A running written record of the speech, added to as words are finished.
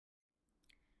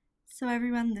So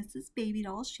everyone, this is Baby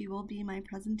Doll. She will be my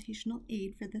presentational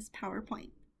aid for this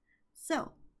PowerPoint.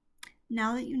 So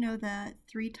now that you know the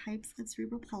 3 types of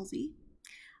cerebral palsy,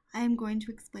 I am going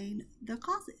to explain the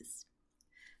causes.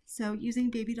 So using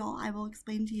Baby Doll, I will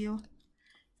explain to you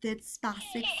that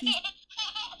spastic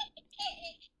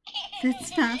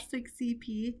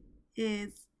CP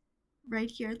is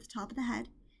right here at the top of the head.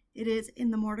 It is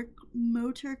in the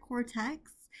motor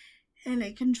cortex, and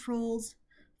it controls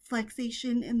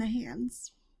flexation in the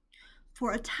hands.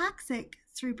 For ataxic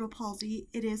cerebral palsy,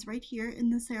 it is right here in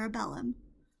the cerebellum,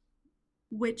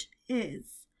 which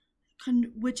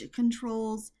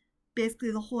controls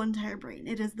basically the whole entire brain.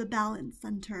 It is the balance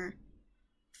center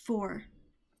for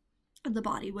the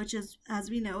body, which is, as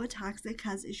we know, ataxic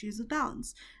has issues with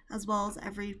balance, as well as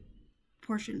every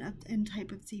portion of and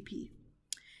type of CP.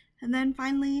 And then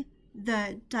finally,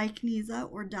 the dyskinesia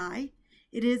or DI.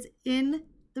 It is in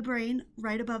the brain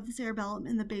right above the cerebellum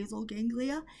in the basal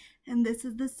ganglia, and this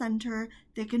is the center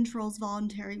that controls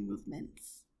voluntary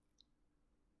movements.